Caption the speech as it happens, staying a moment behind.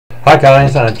Hi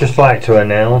guys, I'd just like to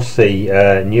announce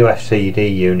the new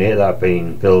FCD unit that I've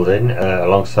been building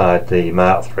alongside the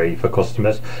Mk4 for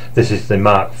customers. This is the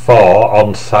Mk4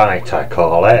 on site, I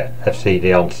call it,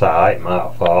 FCD on site,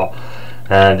 Mk4.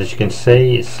 And as you can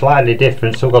see, it's slightly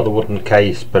different, still got the wooden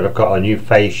case, but I've got a new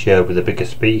fascia with a bigger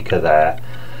speaker there.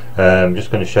 I'm just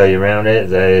going to show you around it.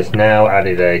 There's now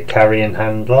added a carrying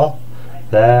handle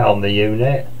there on the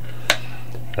unit.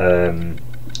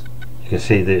 You can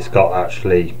see that it's got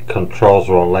actually controls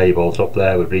or labels up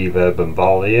there with reverb and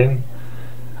volume.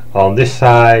 On this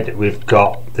side we've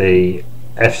got the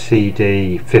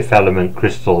FCD fifth element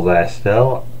crystal there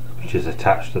still, which is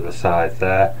attached to the side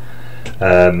there,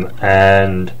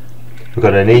 and we've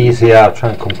got an easy, I'll try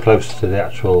and come close to the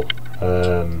actual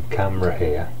camera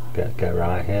here, get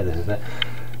right here, this is it.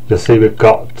 You'll see we've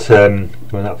got,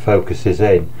 when that focuses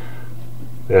in,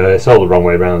 it's all the wrong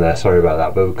way around there, sorry about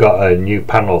that, but we've got a new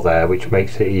panel there which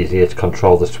makes it easier to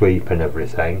control the sweep and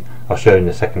everything. I'll show you in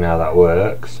a second how that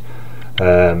works.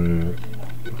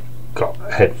 Got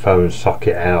a headphone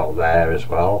socket out there as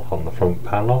well on the front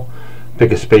panel.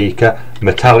 Bigger speaker,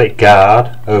 metallic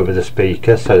guard over the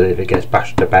speaker so that if it gets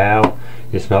bashed about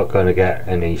it's not going to get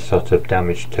any sort of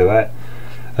damage to it.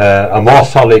 A more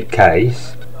solid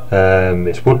case,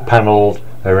 it's wood panelled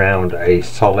around a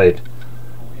solid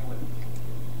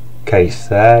case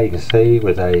there, you can see,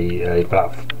 with a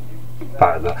black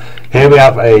back. Here we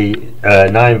have a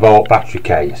 9-volt battery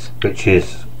case which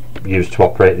is used to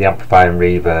operate the amplifier and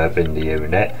reverb in the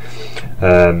unit.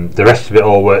 The rest of it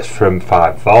all works from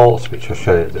 5 volts, which I'll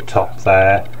show you at the top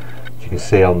there. As you can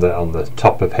see on the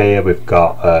top of here we've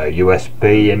got a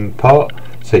USB input,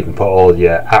 so you can put all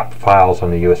your app files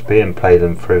on the USB and play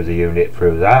them through the unit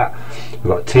through that. We've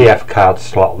got a TF card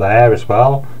slot there as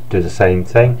well, do the same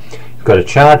thing. You've got a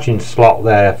charging slot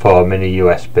there for a mini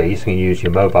USB, so you can use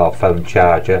your mobile phone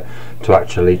charger to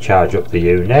actually charge up the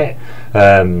unit.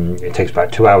 It takes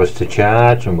about 2 hours to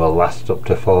charge and will last up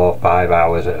to 4 or 5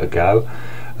 hours at a go.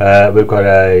 We've got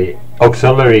a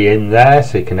auxiliary in there,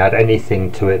 so you can add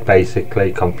anything to it,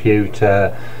 basically,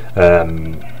 computer,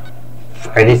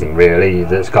 anything really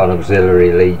that's got an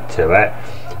auxiliary lead to it.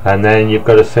 And then you've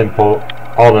got a simple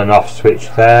on and off switch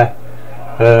there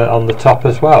on the top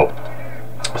as well.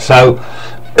 So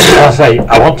I say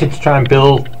I wanted to try and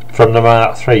build from the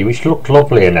Mk4, which looked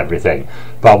lovely and everything,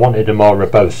 but I wanted a more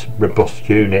robust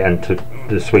unit and to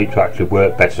the suite to actually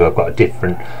work better, so I've got a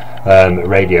different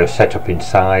radio set up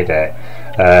inside it,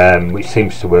 which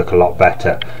seems to work a lot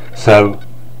better. So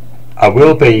I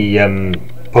will be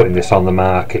putting this on the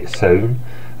market soon.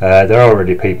 There are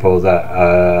already people that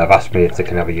have asked me if they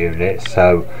can have a unit,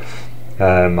 so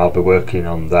I'll be working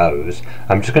on those.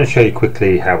 I'm just going to show you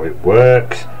quickly how it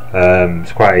works.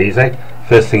 It's quite easy.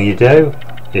 First thing you do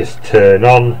is turn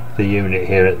on the unit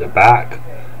here at the back.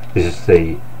 This is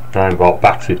the 9-volt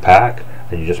battery pack,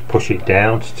 and you just push it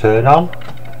down to turn on.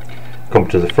 Come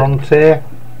to the front here,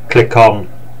 click on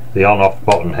the on-off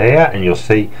button here, and you'll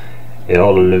see it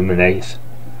all illuminates,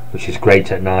 which is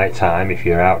great at night time if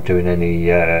you're out doing any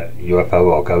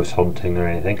UFO or ghost hunting or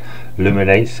anything.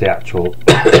 Illuminates the actual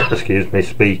excuse me,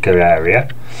 speaker area,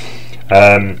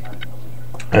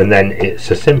 and then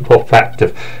it's a simple fact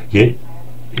of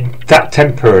that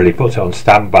temporarily puts it on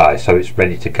standby so it's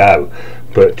ready to go,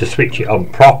 but to switch it on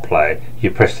properly you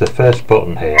press the first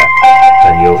button here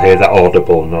and you'll hear that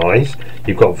audible noise.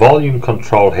 You've got volume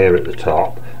control here at the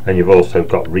top, and you've also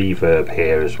got reverb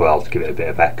here as well to give it a bit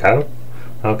of echo.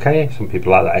 Okay, some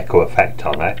people like that echo effect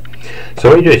on it. So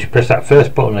what you do is you press that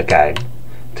first button again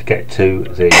to get to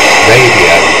the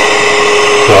radio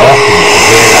source,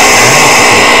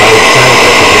 and you can hear that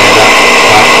now. You can hear that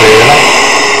quite clearly.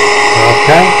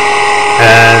 Okay,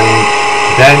 and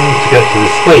then to get to the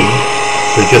suite,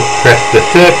 we just press the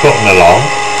third button along,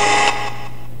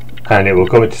 and it will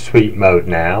go into suite mode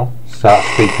now. Start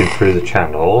speaking through the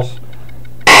channels.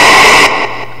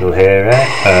 You'll hear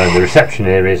it. The reception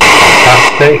here isn't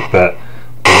fantastic, but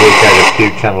we will get a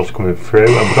few channels coming through,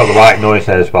 and we've got the white noise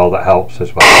there as well, that helps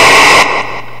as well.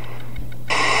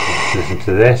 Let's listen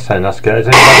to this, and that's good. Is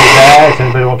anybody there? Does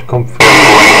anybody want to come through?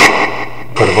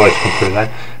 Got a voice come through there.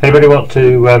 Anybody want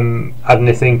to add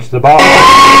anything to the box?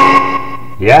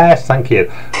 Yes, thank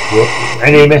you. Well,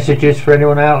 any messages for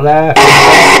anyone out there?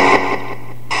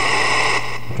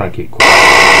 I'll try and keep quiet.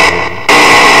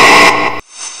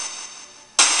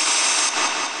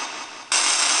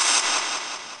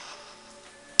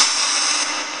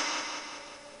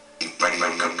 Ready,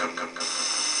 go.